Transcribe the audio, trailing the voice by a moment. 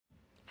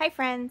Hi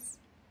friends,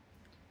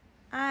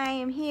 I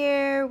am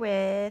here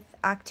with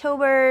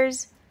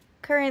October's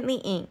Currently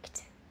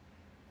Inked,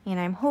 and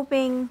I'm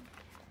hoping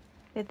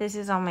that this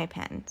is all my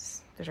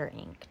pens that are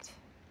inked.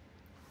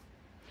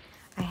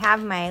 I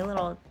have my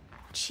little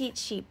cheat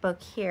sheet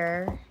book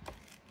here.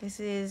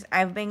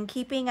 I've been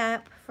keeping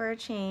up for a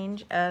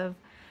change of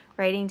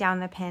writing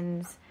down the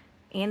pens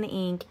and the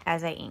ink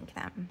as I ink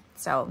them.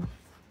 So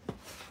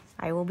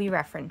I will be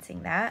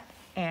referencing that,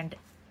 and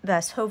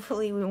thus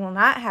hopefully we will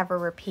not have a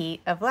repeat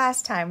of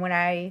last time when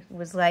I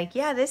was like,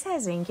 yeah, this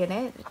has ink in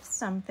it. It's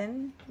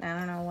something. I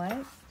don't know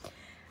what.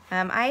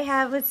 I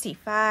have, let's see,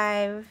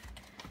 5,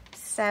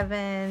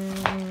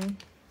 7,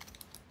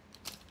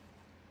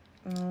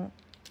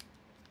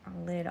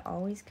 lid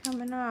always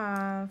coming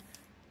off,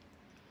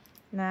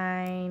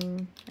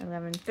 9,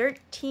 11,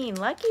 13,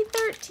 lucky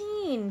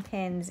 13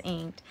 pens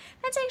inked.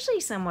 That's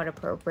actually somewhat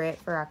appropriate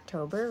for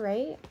October,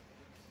 right?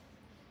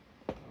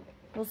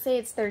 We'll say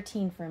it's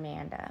 13 for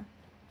Amanda,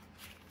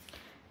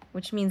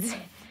 which means,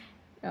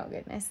 oh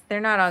goodness, they're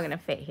not all gonna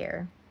fit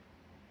here,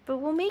 but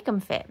we'll make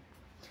them fit.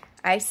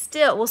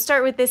 We'll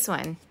start with this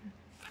one.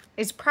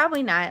 It's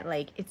probably not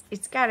like,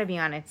 it's gotta be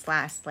on its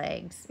last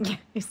legs.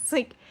 It's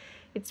like,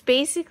 it's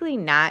basically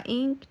not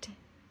inked.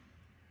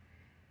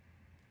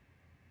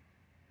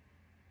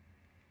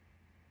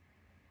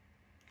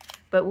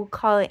 But we'll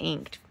call it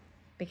inked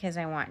because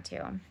I want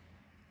to.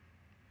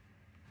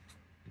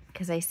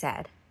 Because I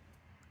said.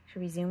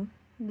 Should we zoom?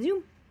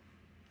 Zoom.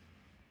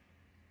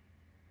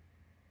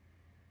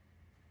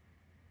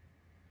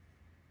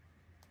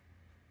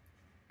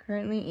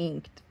 Currently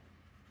inked.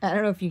 I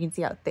don't know if you can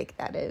see how thick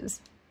that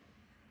is.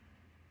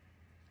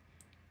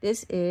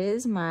 This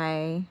is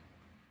my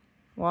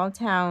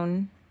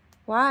Walltown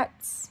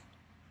Watts.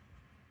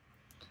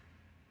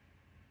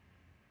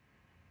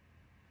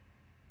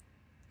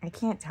 I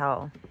can't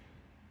tell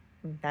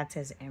if that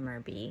says M or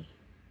B.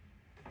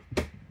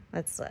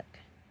 Let's look.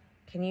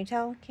 Can you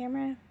tell,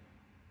 camera?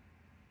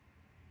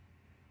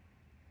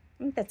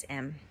 I think that's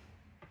M.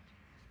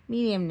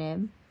 Medium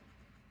nib.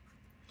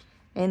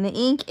 And the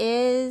ink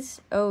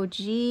is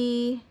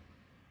OG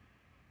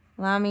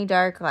Lamy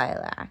Dark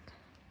Lilac.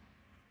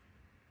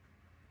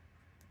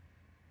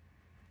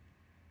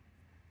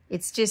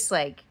 It's just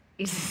like,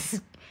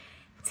 it's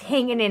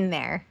hanging in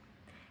there.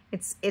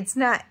 It's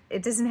not,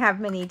 it doesn't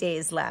have many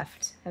days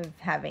left of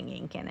having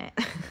ink in it.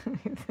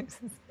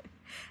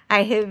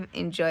 I have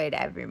enjoyed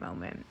every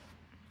moment.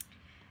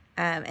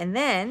 And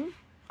then,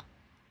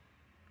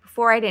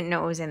 before I didn't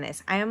know it was in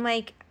this, I am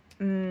like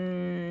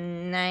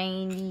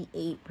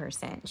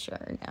 98%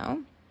 sure now.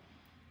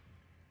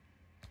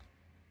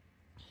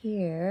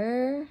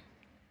 Here,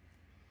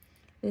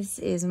 this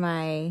is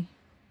my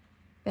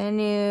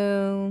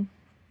Bennu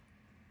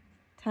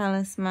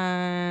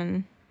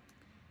Talisman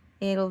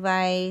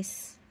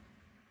Edelweiss.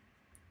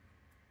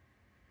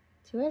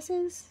 2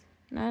 S's?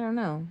 I don't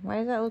know. Why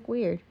does that look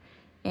weird?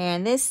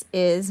 And this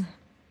is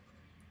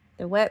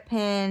the wet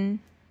pen.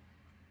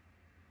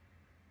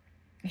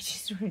 I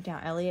just wrote it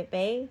down. Elliott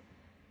Bay.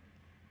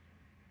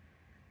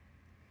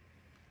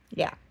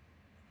 Yeah.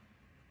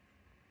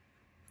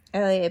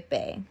 Elliott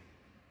Bay.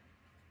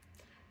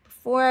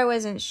 Before I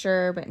wasn't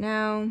sure, but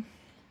now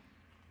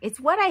it's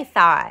what I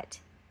thought.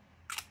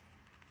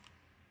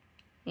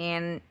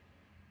 And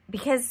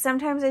because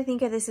sometimes I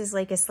think of this as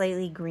like a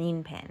slightly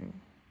green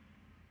pen.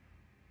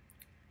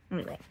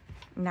 Anyway,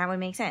 and that would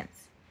make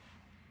sense.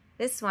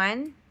 This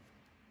one,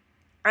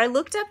 I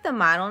looked up the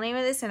model name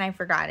of this and I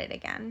forgot it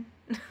again.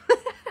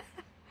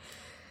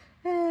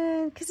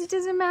 Because it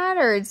doesn't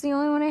matter. It's the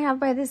only one I have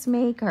by this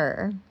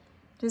maker.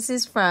 This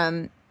is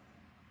from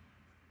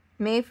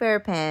Mayfair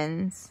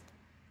Pens.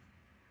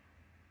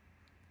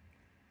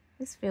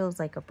 This feels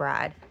like a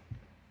broad.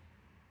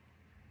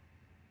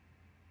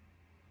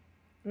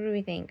 What do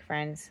we think,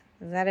 friends?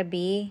 Is that a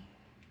B?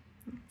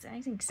 I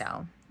think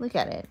so. Look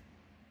at it.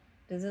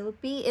 Does it look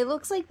B? It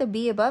looks like the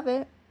B above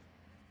it.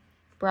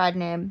 Broad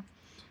nib.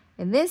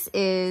 And this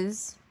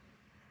is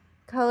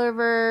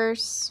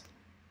Colorverse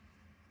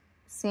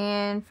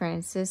San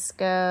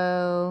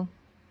Francisco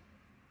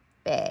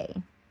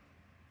Bay.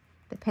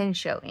 The Pen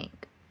Show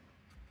ink.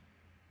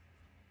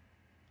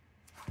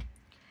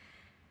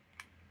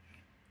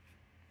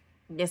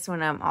 This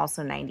one I'm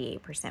also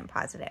 98%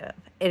 positive.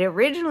 It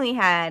originally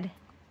had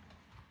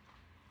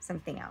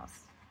something else.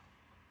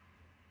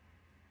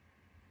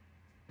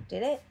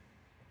 Did it?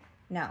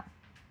 No.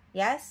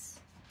 Yes?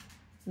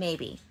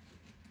 Maybe.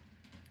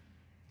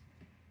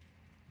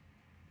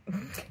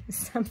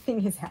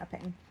 Something has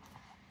happened.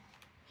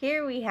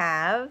 Here we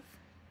have,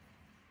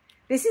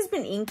 this has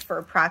been inked for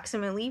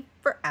approximately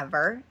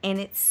forever, and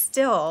it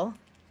still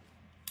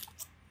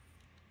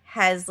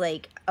has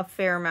like a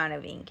fair amount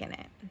of ink in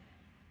it.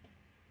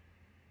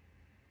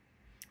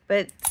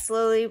 But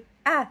slowly,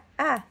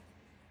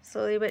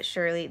 slowly but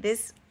surely,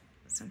 this,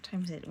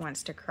 sometimes it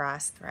wants to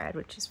cross thread,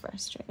 which is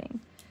frustrating.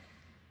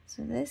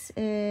 So this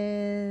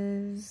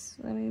is,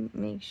 let me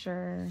make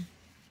sure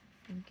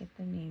I get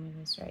the name of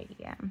this right.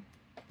 Yeah.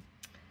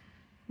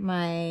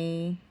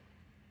 My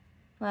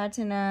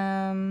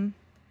Platinum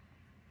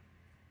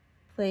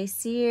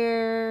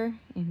Plaisir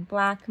in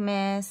Black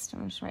Mist. I'm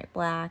going to just write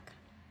black.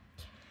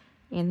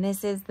 And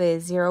this is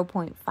the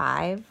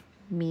 0.5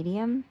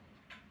 medium.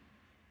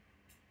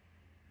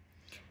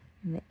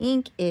 And the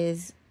ink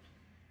is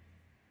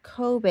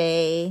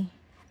Kobe.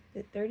 Is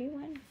it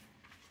 31?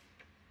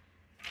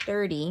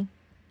 30.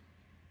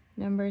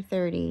 Number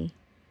 30.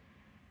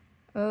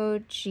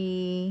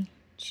 OG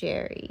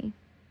Cherry.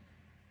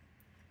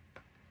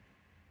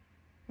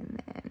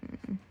 And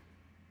then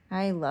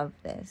I love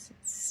this.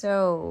 It's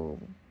so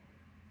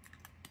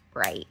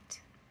bright.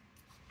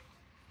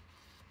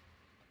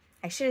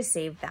 I should have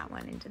saved that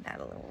one and did that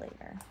a little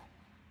later.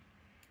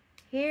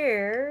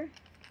 Here,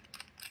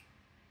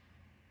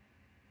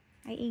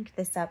 I inked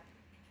this up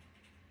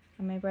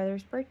on my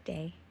brother's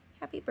birthday.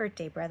 Happy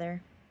birthday,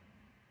 brother.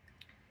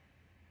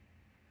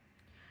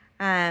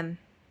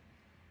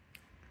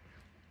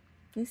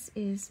 This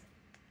is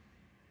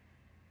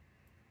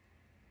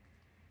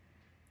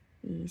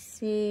the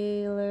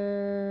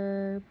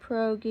Sailor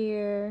Pro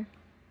Gear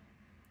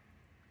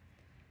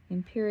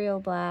Imperial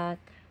Black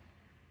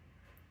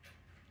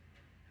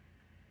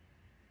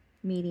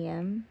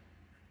medium.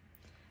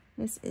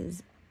 This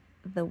is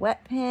the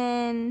Wet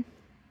Pen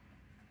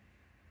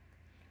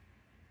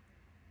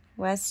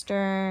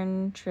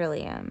Western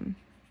Trillium.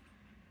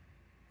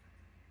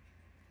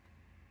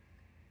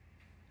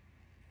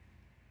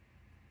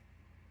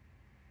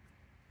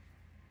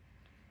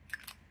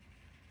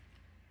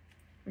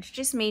 Which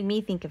just made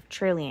me think of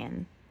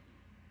Trillian,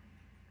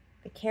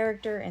 the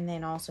character, and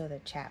then also the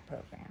chat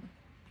program.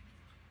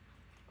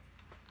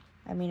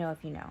 Let me know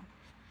if you know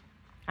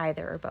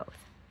either or both.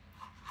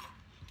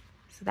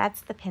 So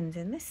that's the pins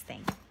in this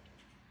thing.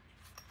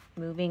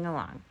 Moving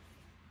along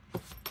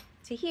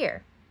to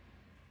here.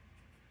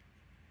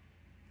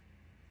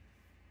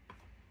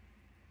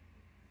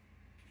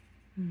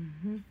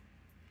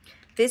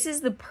 This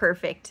is the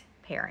perfect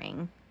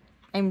pairing.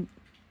 I'm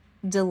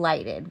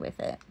delighted with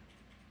it.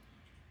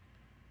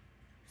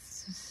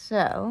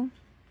 So,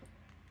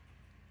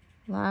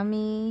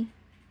 Lamy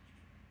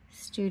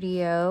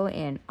Studio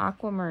in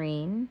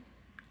Aquamarine,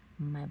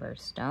 my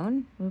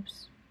birthstone,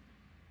 oops,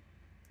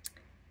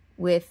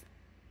 with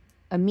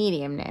a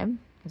medium nib,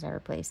 because I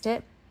replaced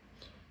it.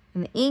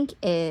 And the ink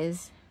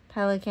is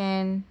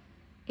Pelikan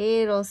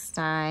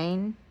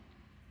Edelstein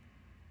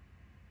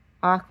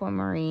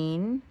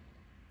Aquamarine.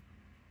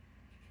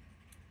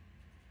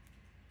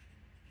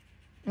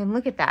 And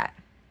look at that.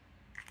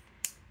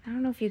 I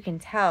don't know if you can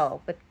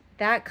tell, but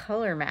that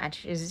color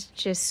match is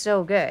just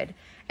so good.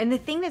 And the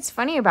thing that's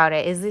funny about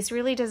it is this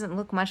really doesn't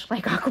look much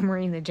like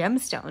Aquamarine the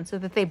Gemstone. So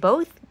that they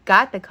both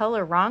got the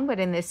color wrong, but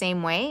in the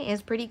same way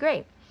is pretty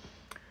great.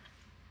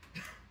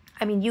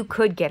 I mean, you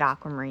could get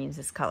Aquamarines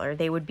this color.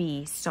 They would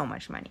be so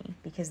much money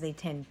because they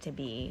tend to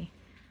be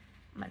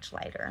much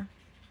lighter.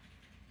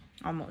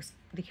 Almost,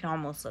 they can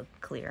almost look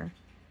clear.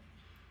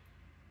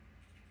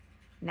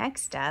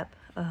 Next up,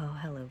 oh,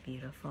 hello,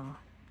 beautiful.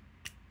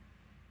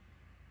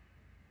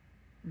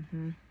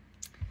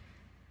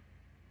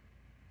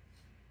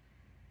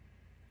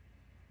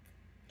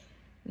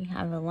 We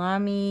have a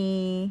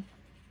Lamy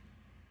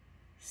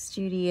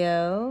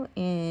Studio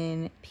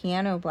in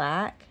Piano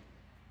Black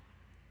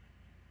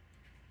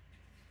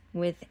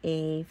with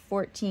a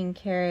 14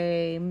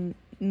 karat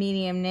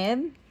medium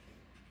nib.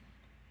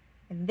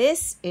 And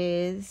this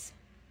is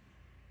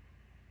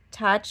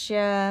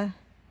Tatcha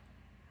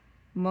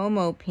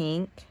Momo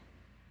Pink,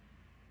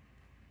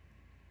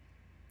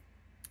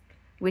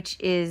 which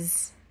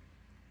is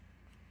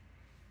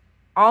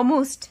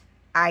almost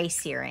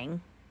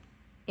eye-searing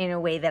in a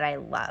way that I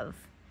love.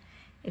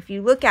 If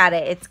you look at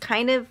it, it's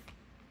kind of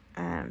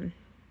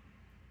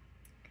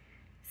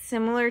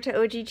similar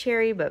to OG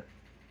Cherry, but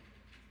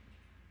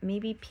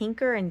maybe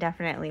pinker and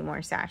definitely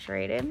more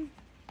saturated.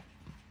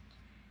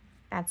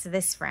 That's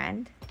this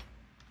friend.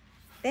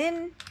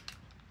 Then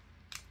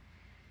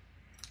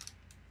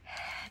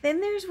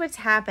there's what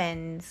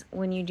happens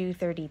when you do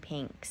 30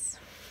 pinks.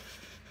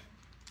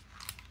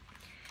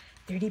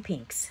 30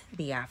 pinks,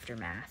 the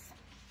aftermath.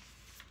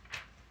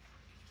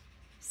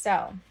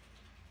 So,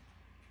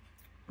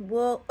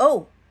 well,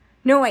 oh,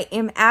 no, I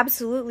am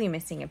absolutely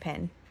missing a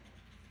pen.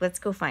 Let's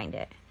go find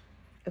it.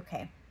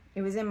 Okay,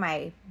 it was in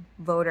my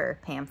voter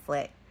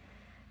pamphlet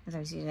as I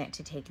was using it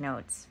to take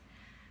notes.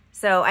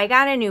 So I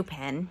got a new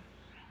pen.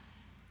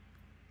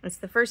 It's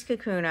the first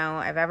Kakuno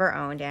I've ever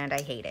owned, and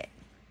I hate it.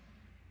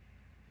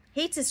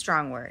 Hate's a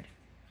strong word.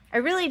 I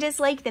really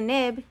dislike the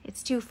nib.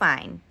 It's too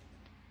fine.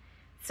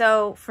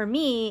 So for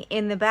me,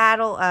 in the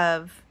battle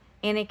of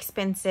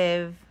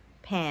inexpensive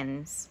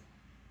pens,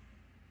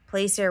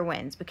 Plaisir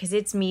wins because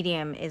its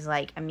medium is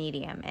like a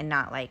medium and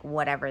not like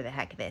whatever the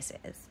heck this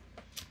is.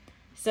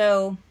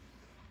 So,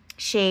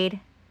 Shade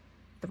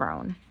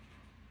Throne.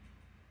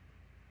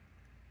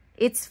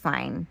 It's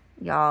fine,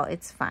 y'all.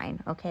 It's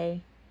fine,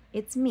 okay?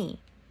 It's me.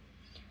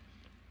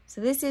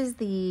 So this is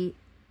the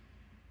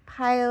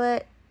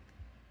Pilot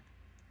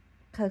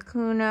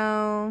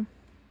Kakuno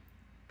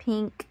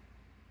Pink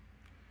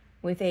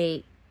with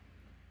a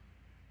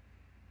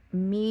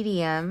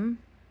medium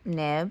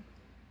nib.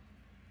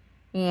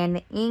 And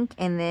the ink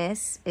in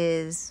this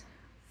is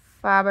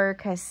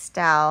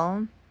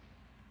Faber-Castell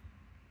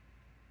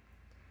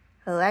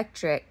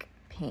Electric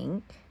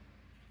Pink.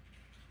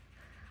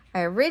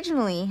 I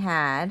originally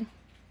had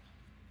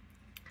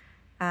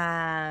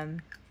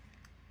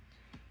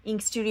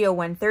Ink Studio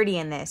 130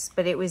 in this,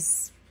 but it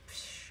was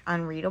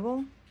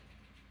unreadable.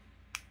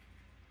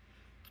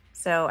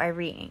 So I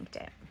re-inked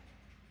it.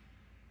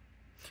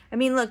 I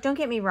mean, look, don't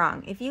get me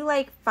wrong. If you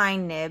like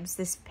fine nibs,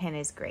 this pen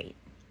is great.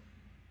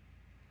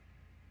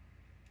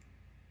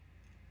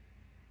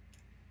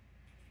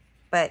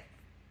 But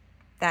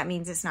that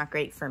means it's not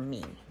great for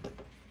me.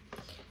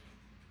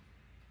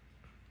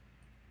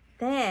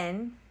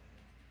 Then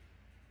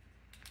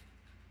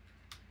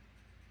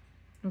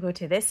we'll go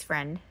to this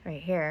friend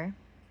right here.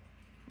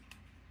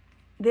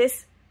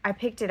 This, I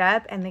picked it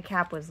up and the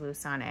cap was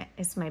loose on it.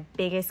 It's my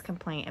biggest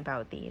complaint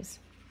about these.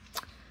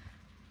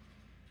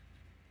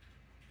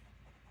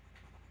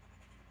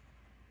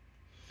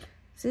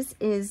 So this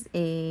is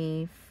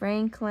a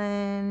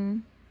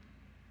Franklin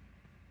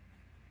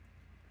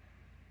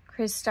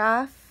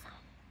Christoph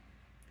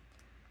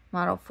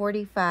model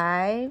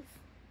 45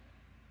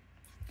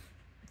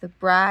 with a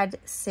broad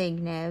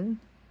sig nib.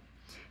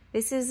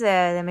 This is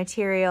the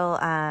material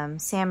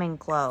Salmon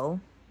Glow.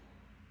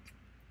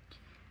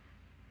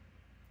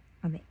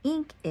 And the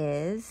ink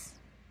is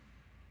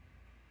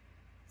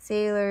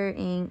Sailor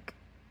Ink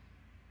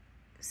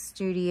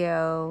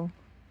Studio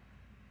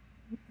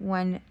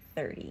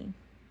 130.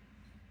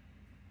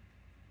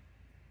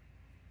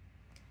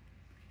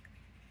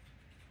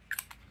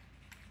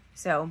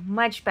 So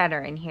much better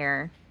in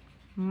here.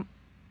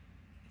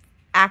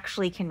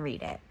 Actually can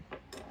read it.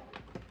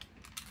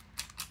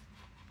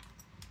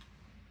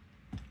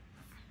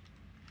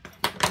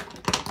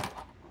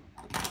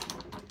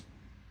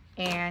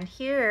 And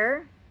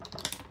here,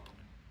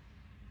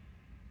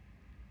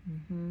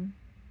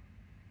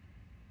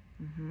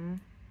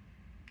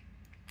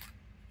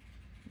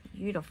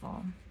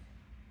 beautiful.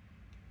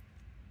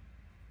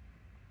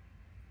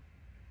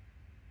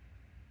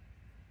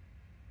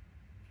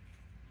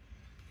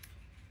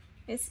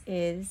 This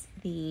is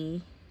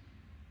the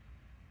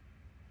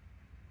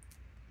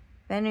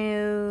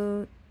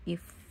Venu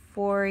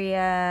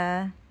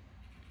Euphoria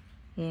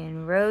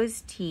in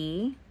Rose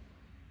Tea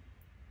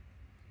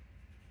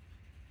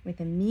with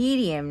a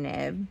medium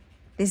nib.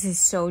 This is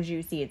so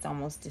juicy, it's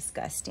almost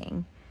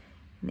disgusting.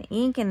 And the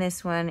ink in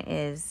this one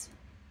is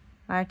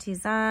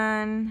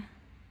Artisan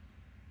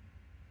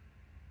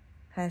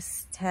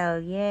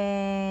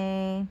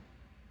Pastelier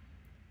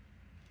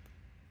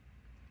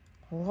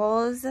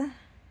Rose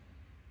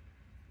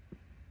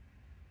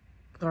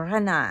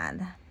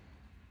Grenade.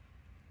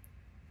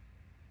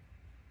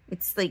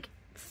 It's like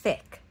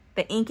thick.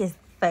 The ink is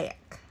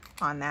thick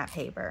on that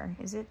paper.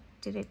 Is it?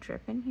 Did it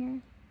drip in here?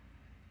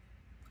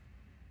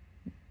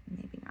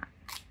 Maybe not.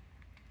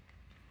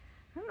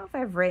 I don't know if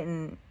I've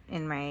written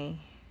in my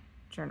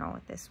journal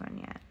with this one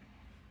yet.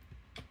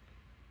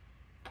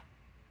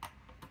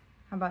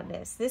 How about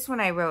this? This one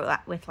I wrote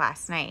with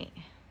last night.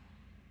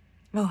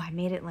 Oh, I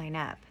made it line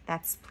up.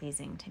 That's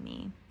pleasing to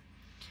me.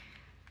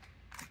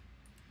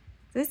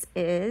 This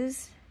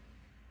is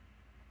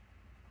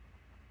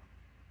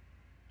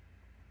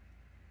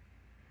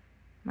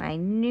my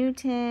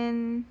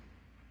Newton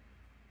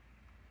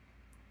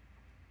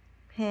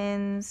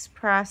Pens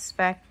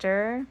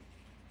Prospector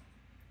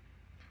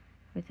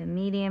with a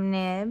medium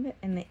nib,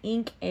 and the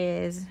ink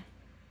is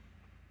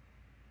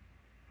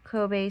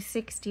Kobe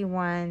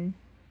 61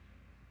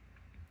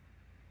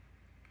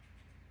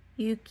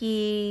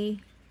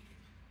 Yuki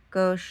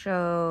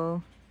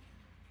Gosho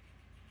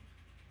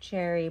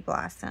Cherry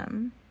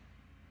Blossom.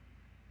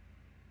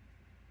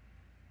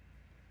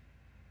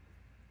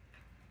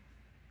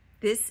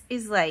 This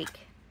is like,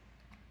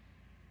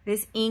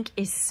 this ink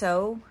is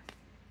so,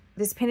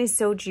 this pen is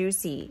so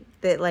juicy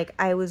that like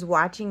I was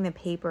watching the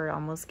paper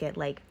almost get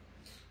like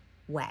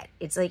wet.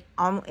 It's like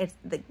almost, it's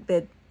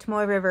the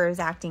Tomoe River is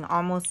acting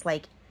almost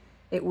like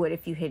it would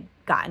if you had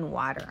gotten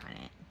water on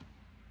it.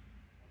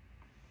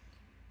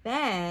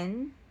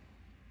 Then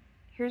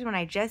here's one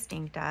I just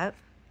inked up.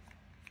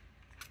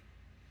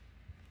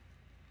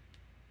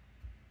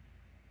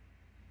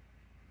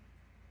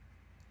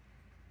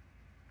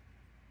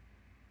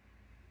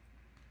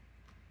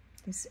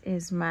 This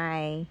is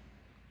my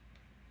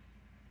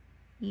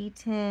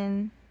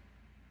Eaton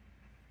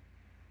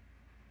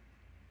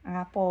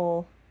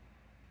Apple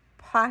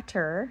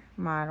Potter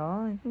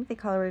model. I think the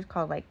color is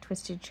called like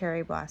Twisted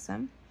Cherry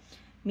Blossom.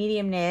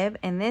 Medium nib,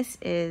 and this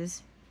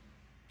is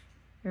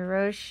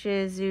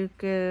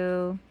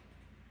Iroshizuku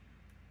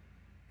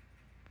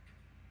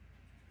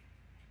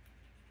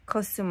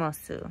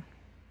Kosumosu.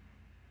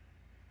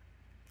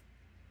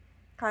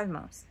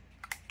 Cosmos.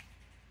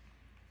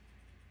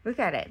 Look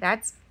at it.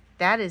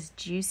 That is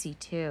juicy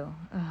too.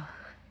 Ugh. I'll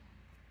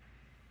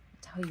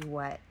tell you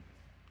what.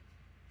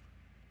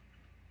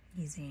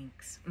 These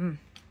inks.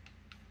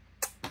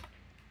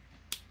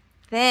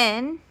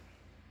 Then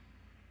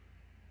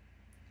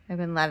I've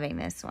been loving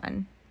this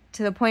one.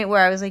 to the point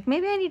where I was like,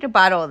 maybe I need to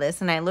bottle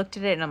this. And I looked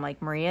at it and I'm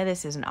like, Maria,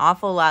 this is an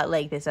awful lot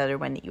like this other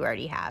one that you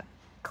already have.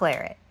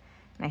 Claret.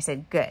 And I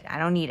said, good. I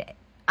don't need it.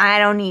 I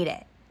don't need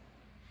it.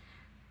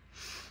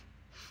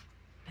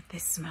 But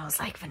this smells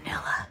like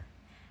vanilla.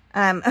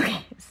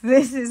 Okay, so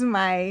this is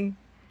my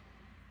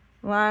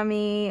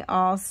Lamy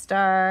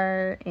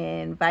All-Star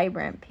in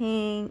Vibrant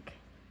Pink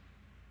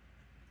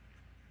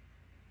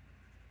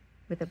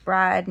with a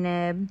broad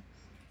nib.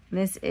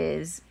 This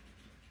is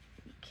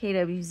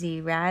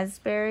KWZ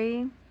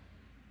Raspberry.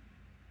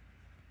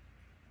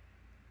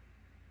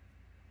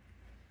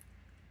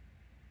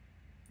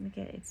 Look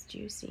at it, it's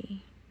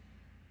juicy.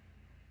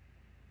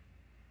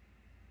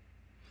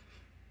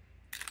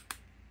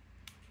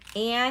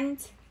 And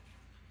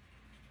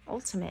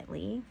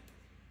ultimately,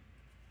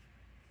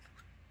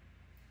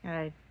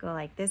 gotta go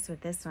like this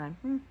with this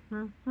one.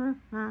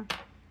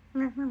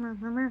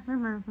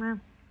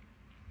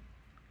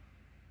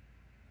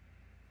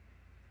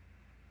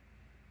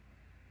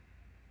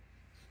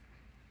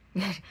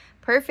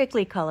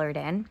 Perfectly colored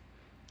in.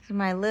 So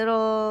my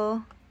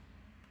little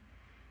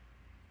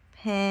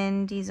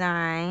pen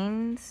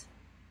designs.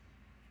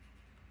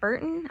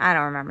 Burton? I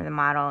don't remember the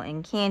model.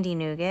 In Candy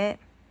Nougat.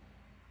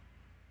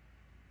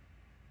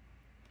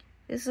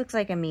 This looks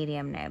like a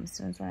medium nib,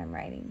 so that's what I'm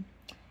writing.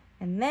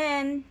 And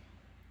then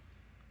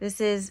this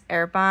is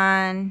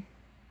Herbin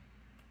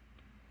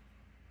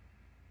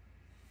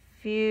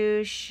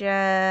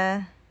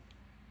Fuchsia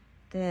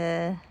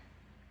de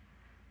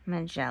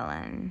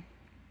Magellan.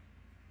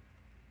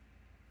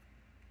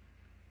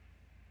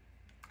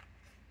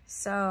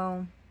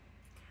 So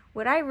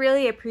what I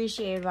really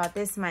appreciate about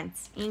this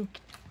month's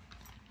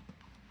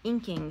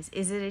inkings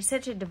is that it's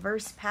such a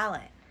diverse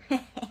palette.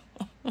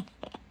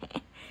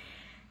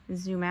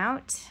 Zoom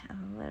out a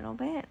little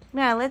bit.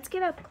 Now let's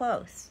get up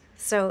close.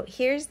 So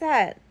here's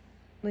that.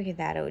 Look at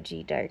that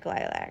OG dark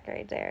lilac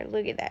right there.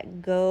 Look at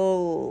that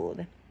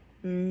gold.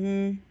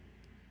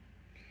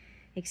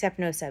 Except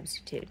no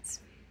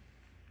substitutes.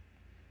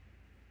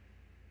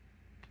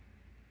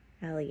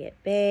 Elliott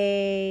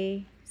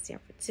Bay. San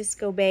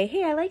Francisco Bay.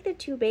 Hey, I like the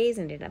two bays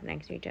ended up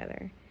next to each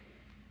other.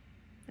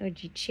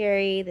 OG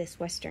Cherry. This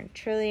Western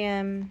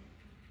Trillium.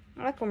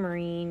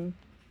 Aquamarine.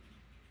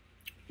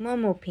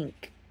 Momo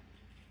Pink.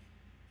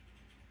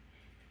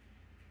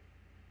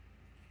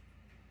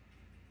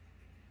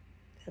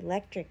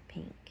 Electric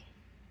Pink,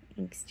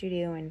 Ink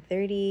Studio in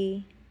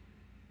 30,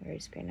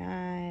 Where's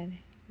Grenade,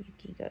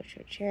 Yuki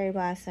Gosho Cherry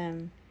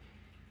Blossom,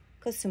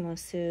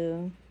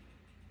 Kosumosu,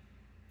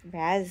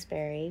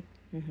 Raspberry,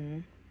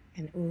 and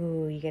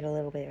ooh, you get a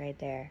little bit right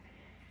there,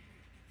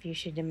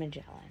 Fuchsia de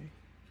Magellan.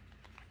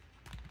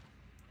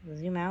 We'll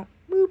zoom out,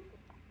 boop.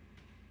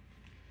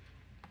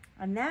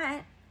 And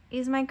that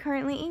is my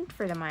currently inked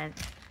for the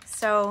month.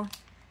 So,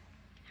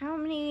 how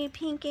many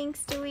pink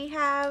inks do we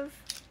have?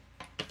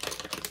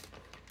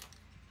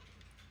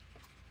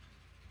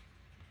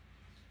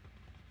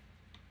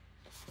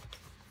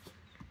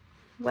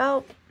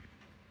 Well,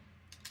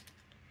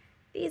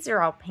 these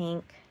are all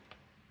pink.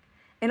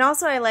 And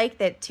also I like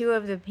that two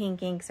of the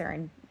pink inks are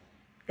in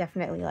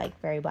definitely like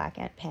very black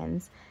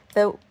pens.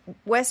 The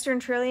Western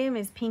Trillium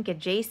is pink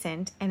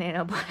adjacent and in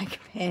a black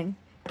pen.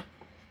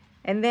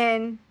 And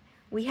then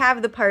we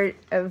have the part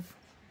of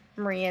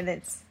Maria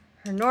that's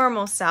her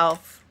normal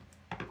self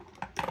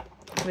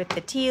with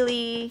the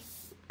tealy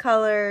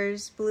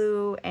colors,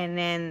 blue, and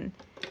then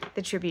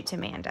the tribute to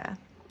Manda.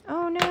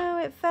 Oh no,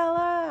 it fell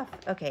off.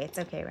 Okay, it's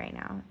okay right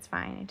now. It's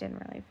fine. It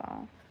didn't really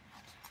fall.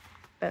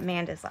 But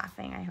Manda's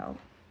laughing, I hope.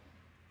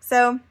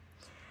 So,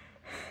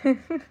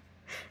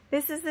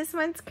 this is this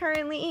month's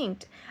currently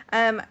inked.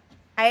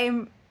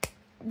 I'm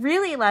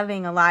really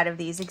loving a lot of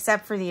these,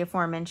 except for the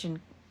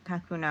aforementioned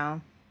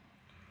Kakuno.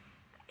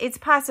 It's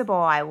possible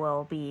I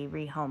will be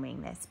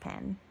rehoming this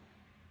pen,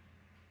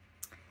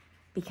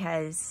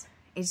 because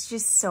it's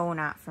just so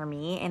not for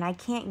me, and I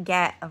can't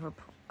get a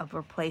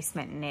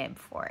replacement nib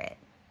for it.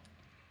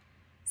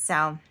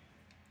 So,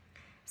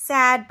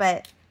 sad,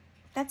 but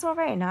that's all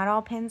right. Not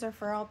all pens are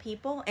for all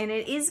people. And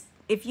it is,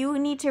 if you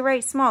need to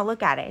write small,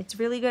 look at it. It's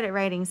really good at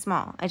writing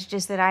small. It's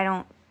just that I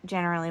don't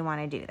generally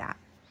want to do that.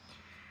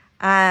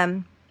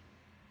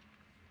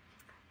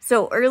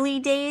 So early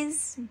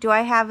days, do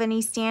I have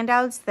any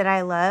standouts that I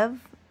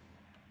love?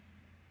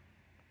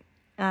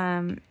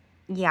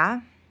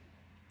 Yeah.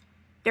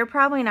 They're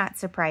probably not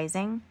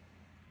surprising.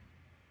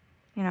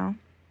 You know?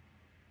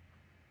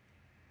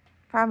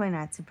 Probably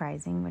not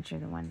surprising, which are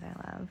the ones I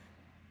love.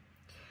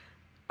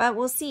 But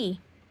we'll see.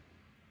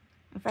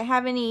 If I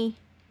have any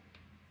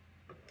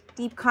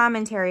deep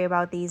commentary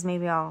about these,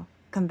 maybe I'll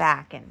come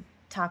back and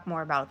talk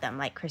more about them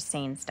like Chris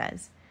Sains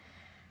does.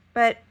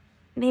 But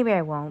maybe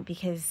I won't,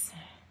 because,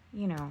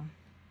 you know,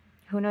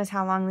 who knows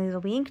how long these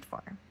will be inked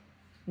for.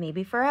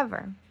 Maybe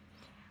forever.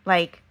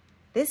 Like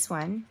this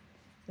one,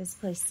 this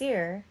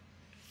Plaisir,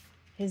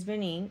 has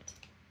been inked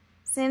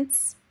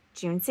since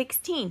June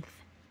 16th.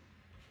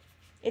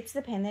 It's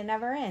the pen that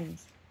never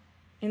ends.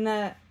 And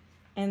the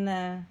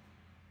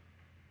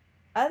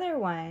other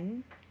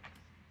one,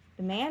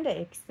 the Manda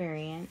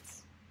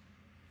Experience,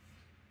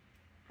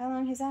 How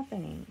long has that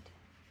been inked?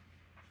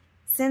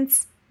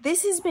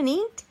 This has been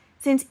inked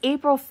since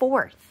April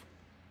 4th.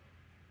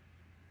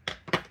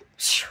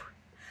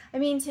 I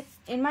mean,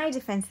 in my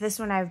defense, this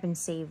one I've been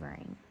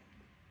savoring.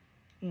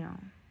 You know,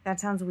 that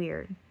sounds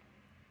weird.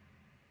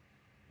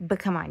 But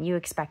come on, you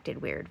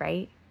expected weird,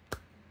 right?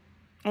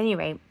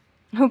 Anyway,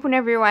 hope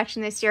whenever you're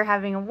watching this, you're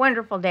having a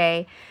wonderful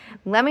day.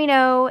 Let me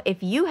know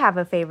if you have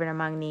a favorite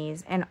among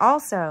these. And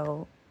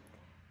also,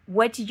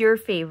 what's your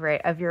favorite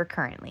of your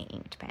currently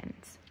inked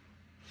pens?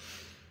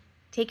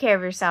 Take care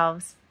of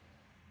yourselves.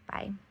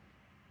 Bye.